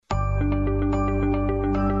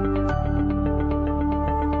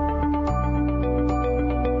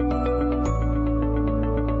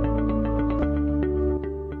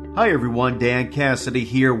Hi everyone, Dan Cassidy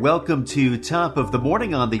here. Welcome to Top of the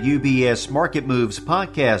Morning on the UBS Market Moves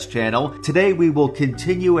podcast channel. Today we will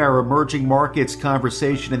continue our emerging markets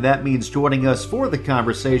conversation, and that means joining us for the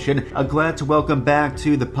conversation. I'm glad to welcome back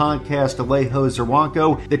to the podcast Alejo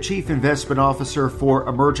Zarwanko, the Chief Investment Officer for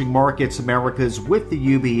Emerging Markets Americas with the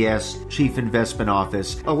UBS Chief Investment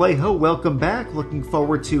Office. Alejo, welcome back. Looking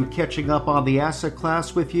forward to catching up on the asset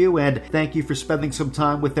class with you, and thank you for spending some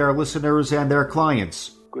time with our listeners and their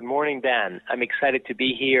clients. Good morning, Dan. I'm excited to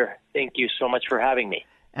be here. Thank you so much for having me.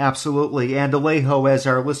 Absolutely. And Alejo, as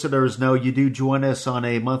our listeners know, you do join us on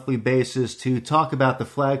a monthly basis to talk about the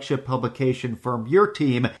flagship publication from your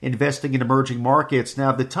team, Investing in Emerging Markets.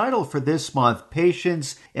 Now, the title for this month,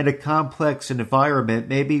 Patience in a Complex Environment,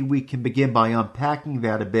 maybe we can begin by unpacking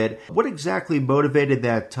that a bit. What exactly motivated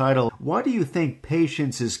that title? Why do you think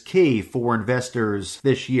patience is key for investors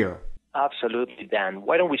this year? Absolutely, Dan.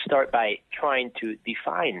 Why don't we start by trying to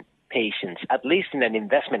define patience, at least in an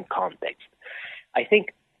investment context? I think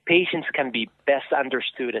patience can be best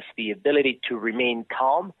understood as the ability to remain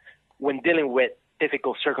calm when dealing with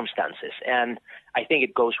difficult circumstances. And I think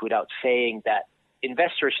it goes without saying that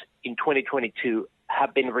investors in 2022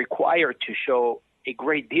 have been required to show a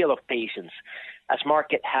great deal of patience as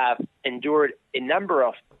markets have endured a number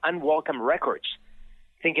of unwelcome records.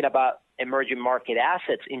 Thinking about emerging market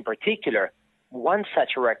assets in particular, one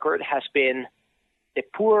such record has been the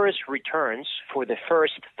poorest returns for the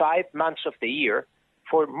first 5 months of the year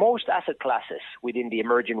for most asset classes within the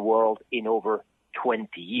emerging world in over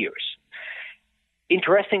 20 years.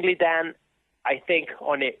 Interestingly, Dan, I think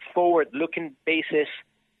on a forward-looking basis,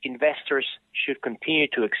 investors should continue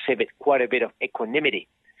to exhibit quite a bit of equanimity,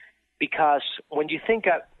 because when you think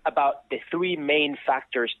about the three main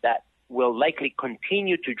factors that will likely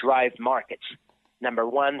continue to drive markets. Number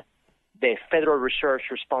one, the Federal Reserve's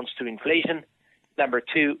response to inflation. Number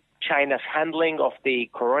two, China's handling of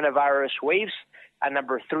the coronavirus waves. And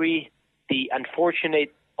number three, the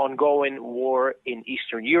unfortunate ongoing war in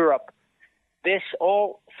Eastern Europe.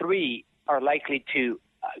 All three are likely to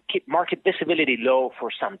keep market visibility low for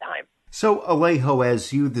some time. So, Alejo,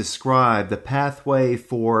 as you described, the pathway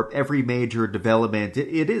for every major development,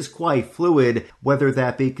 it is quite fluid, whether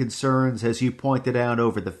that be concerns, as you pointed out,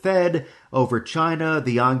 over the Fed, over China,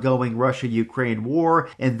 the ongoing Russia-Ukraine war.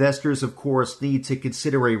 Investors, of course, need to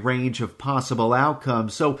consider a range of possible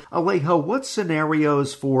outcomes. So, Alejo, what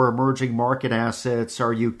scenarios for emerging market assets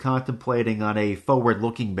are you contemplating on a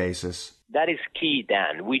forward-looking basis? That is key,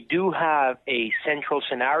 Dan. We do have a central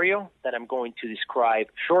scenario that I'm going to describe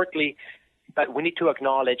shortly, but we need to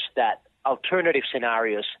acknowledge that alternative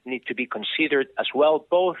scenarios need to be considered as well,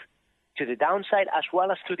 both to the downside as well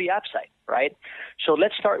as to the upside, right? So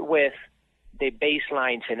let's start with the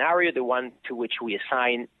baseline scenario, the one to which we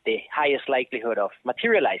assign the highest likelihood of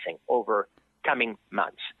materializing over coming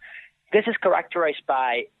months. This is characterized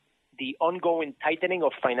by the ongoing tightening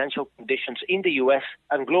of financial conditions in the U.S.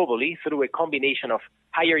 and globally through a combination of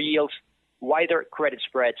higher yields, wider credit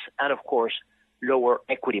spreads, and, of course, lower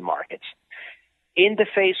equity markets. In the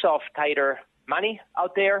face of tighter money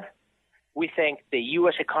out there, we think the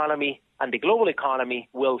U.S. economy and the global economy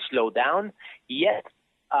will slow down, yet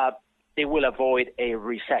they will avoid a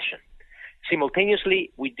recession.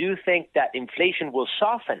 Simultaneously, we do think that inflation will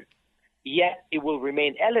soften, yet it will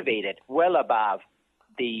remain elevated, well above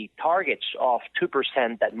the targets of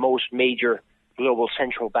 2% that most major global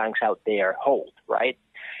central banks out there hold, right?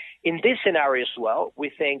 In this scenario as well,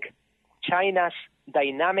 we think China's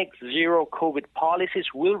dynamic zero COVID policies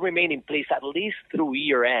will remain in place at least through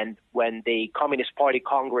year end when the Communist Party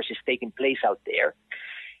Congress is taking place out there.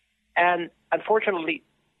 And unfortunately,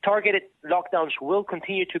 targeted lockdowns will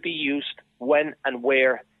continue to be used when and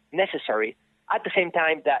where necessary, at the same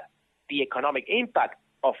time that the economic impact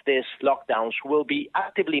of these lockdowns will be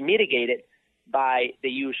actively mitigated by the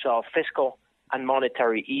use of fiscal and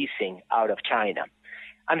monetary easing out of China.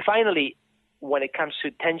 And finally, when it comes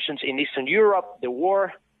to tensions in Eastern Europe, the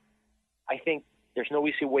war, I think there's no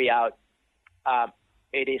easy way out.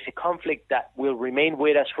 It is a conflict that will remain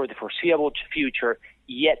with us for the foreseeable future,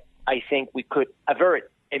 yet I think we could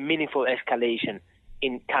avert a meaningful escalation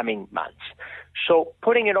in coming months. So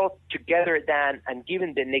putting it all together, Dan, and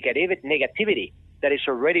given the negativity that is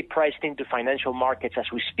already priced into financial markets as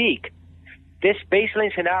we speak, this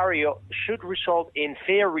baseline scenario should result in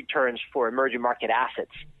fair returns for emerging market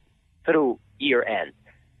assets through year end.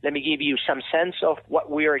 Let me give you some sense of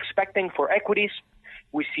what we are expecting for equities.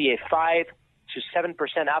 We see a 5 to 7%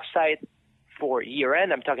 upside for year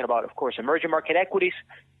end. I'm talking about, of course, emerging market equities.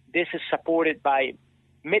 This is supported by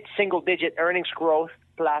mid-single digit earnings growth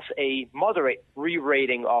plus a moderate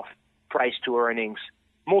re-rating of price to earnings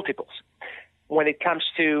multiples. When it comes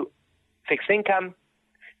to fixed income,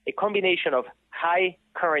 a combination of high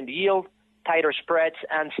current yield, tighter spreads,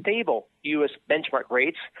 and stable U.S. benchmark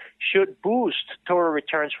rates should boost total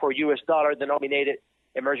returns for U.S. dollar-denominated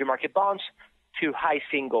emerging market bonds to high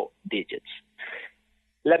single digits.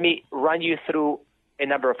 Let me run you through a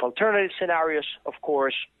number of alternative scenarios. Of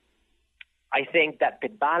course, I think that the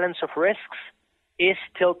balance of risks is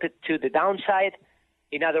tilted to the downside.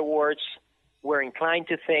 In other words, we're inclined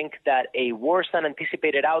to think that a worse than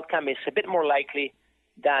anticipated outcome is a bit more likely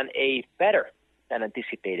than a better than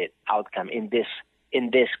anticipated outcome in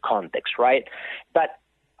this context, right? But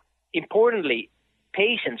importantly,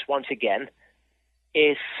 patience, once again,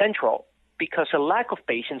 is central, because a lack of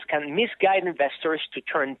patience can misguide investors to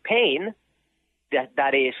turn pain,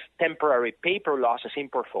 that is temporary paper losses in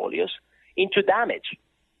portfolios, into damage,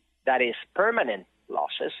 that is permanent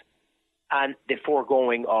losses, and the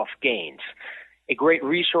foregoing of gains. A great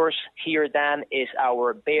resource here, Dan, is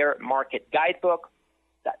our Bear Market Guidebook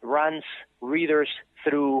that runs readers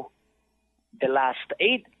through the last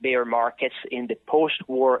 8 bear markets in the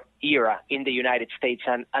post-war era in the United States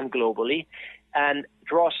and globally, and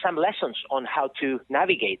draws some lessons on how to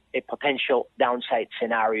navigate a potential downside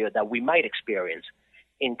scenario that we might experience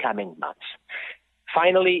in coming months.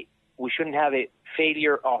 Finally, we shouldn't have a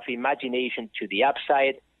failure of imagination to the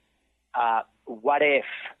upside. What if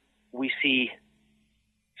we see,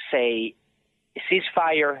 say, a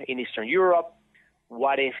ceasefire in Eastern Europe?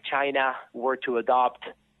 What if China were to adopt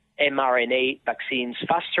mRNA vaccines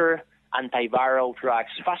faster, antiviral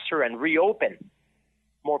drugs faster, and reopen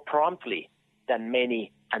more promptly than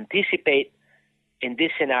many anticipate? In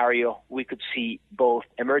this scenario, we could see both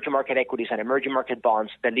emerging market equities and emerging market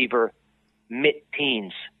bonds deliver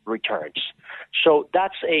mid-teens returns. So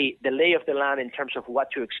that's the lay of the land in terms of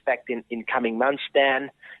what to expect in coming months, Dan.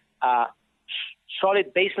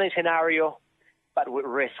 Solid baseline scenario, but with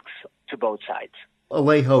risks to both sides.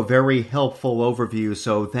 Alejo, very helpful overview,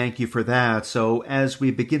 so thank you for that. So as we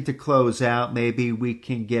begin to close out, maybe we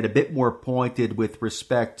can get a bit more pointed with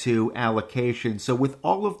respect to allocation. So with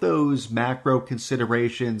all of those macro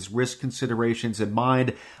considerations, risk considerations in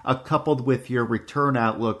mind, coupled with your return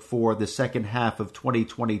outlook for the second half of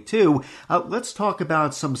 2022, let's talk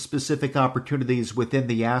about some specific opportunities within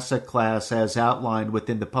the asset class as outlined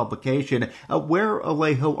within the publication. Where,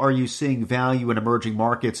 Alejo, are you seeing value in emerging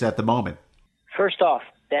markets at the moment? First off,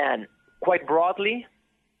 Dan, quite broadly,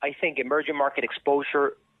 I think emerging market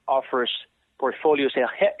exposure offers portfolios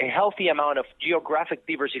a healthy amount of geographic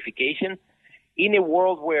diversification in a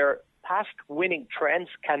world where past winning trends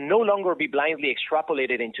can no longer be blindly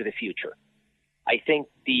extrapolated into the future. I think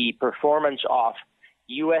the performance of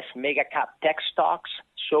U.S. mega-cap tech stocks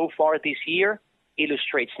so far this year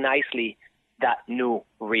illustrates nicely that new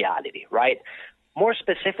reality, right? More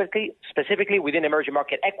specifically within emerging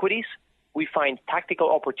market equities, we find tactical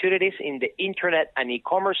opportunities in the internet and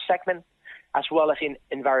e-commerce segment, as well as in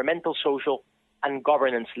environmental, social, and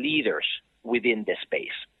governance leaders within this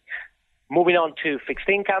space. Moving on to fixed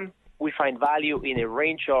income, we find value in a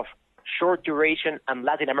range of short duration and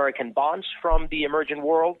Latin American bonds from the emerging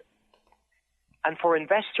world. And for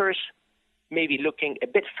investors, maybe looking a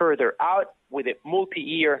bit further out with a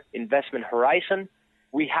multi-year investment horizon,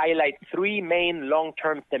 we highlight 3 main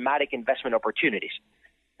long-term thematic investment opportunities.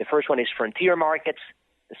 The first one is frontier markets,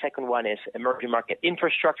 the second one is emerging market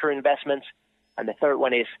infrastructure investments, and the third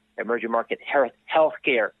one is emerging market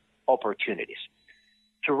healthcare opportunities.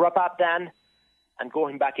 To wrap up, Dan, and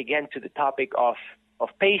going back again to the topic of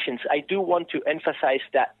patience, I do want to emphasize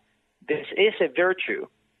that this is a virtue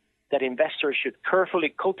that investors should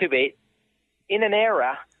carefully cultivate in an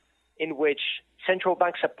era in which central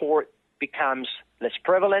bank support becomes less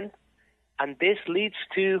prevalent, and this leads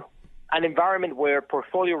to an environment where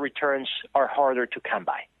portfolio returns are harder to come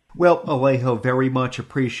by. Well, Alejo, very much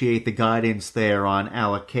appreciate the guidance there on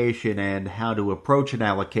allocation and how to approach an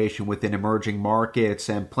allocation within emerging markets,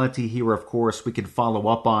 and plenty here, of course, we can follow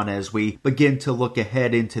up on as we begin to look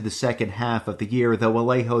ahead into the second half of the year. Though,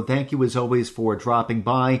 Alejo, thank you as always for dropping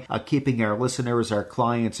by, keeping our listeners, our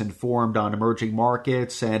clients informed on emerging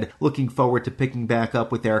markets, and looking forward to picking back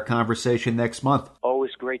up with our conversation next month.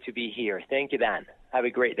 Always great to be here. Thank you, Dan. Have a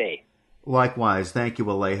great day. Likewise, thank you,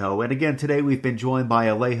 Alejo. And again, today we've been joined by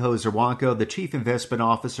Alejo Zarwanko, the Chief Investment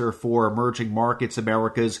Officer for Emerging Markets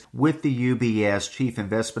Americas with the UBS Chief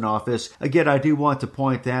Investment Office. Again, I do want to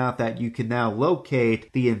point out that you can now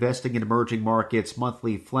locate the Investing in Emerging Markets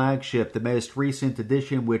monthly flagship, the most recent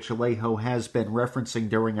edition, which Alejo has been referencing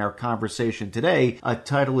during our conversation today. A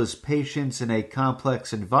title is Patience in a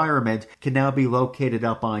Complex Environment, can now be located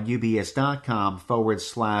up on ubs.com/CIO.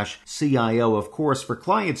 Of course, for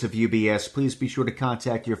clients of UBS, please be sure to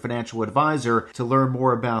contact your financial advisor to learn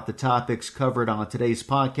more about the topics covered on today's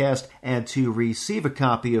podcast and to receive a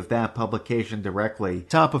copy of that publication directly.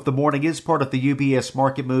 Top of the Morning is part of the UBS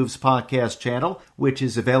Market Moves podcast channel, which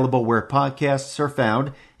is available where podcasts are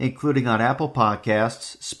found, including on Apple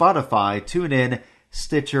Podcasts, Spotify, TuneIn,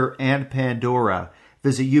 Stitcher, and Pandora.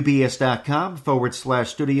 Visit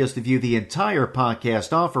ubs.com/studios to view the entire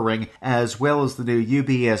podcast offering, as well as the new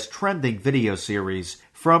UBS Trending video series.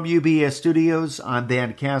 From UBS Studios, I'm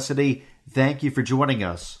Dan Cassidy. Thank you for joining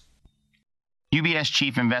us. UBS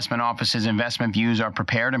Chief Investment Office's investment views are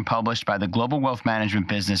prepared and published by the global wealth management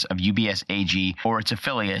business of UBS AG or its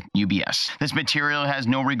affiliate, UBS. This material has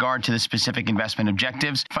no regard to the specific investment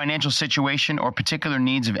objectives, financial situation, or particular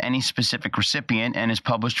needs of any specific recipient and is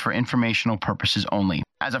published for informational purposes only.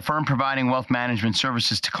 As a firm providing wealth management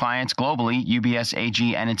services to clients globally, UBS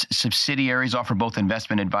AG and its subsidiaries offer both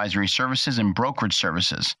investment advisory services and brokerage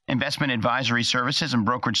services. Investment advisory services and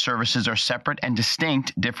brokerage services are separate and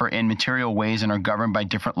distinct, differ in material ways, and are governed by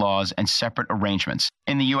different laws and separate arrangements.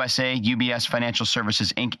 In the USA, UBS Financial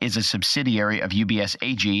Services, Inc. is a subsidiary of UBS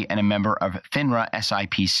AG and a member of FINRA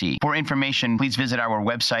SIPC. For information, please visit our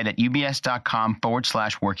website at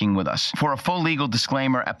ubs.com/working with us. For a full legal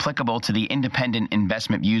disclaimer applicable to the independent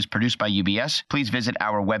investment views produced by UBS, please visit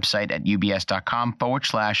our website at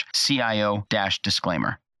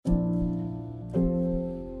ubs.com/CIO-disclaimer.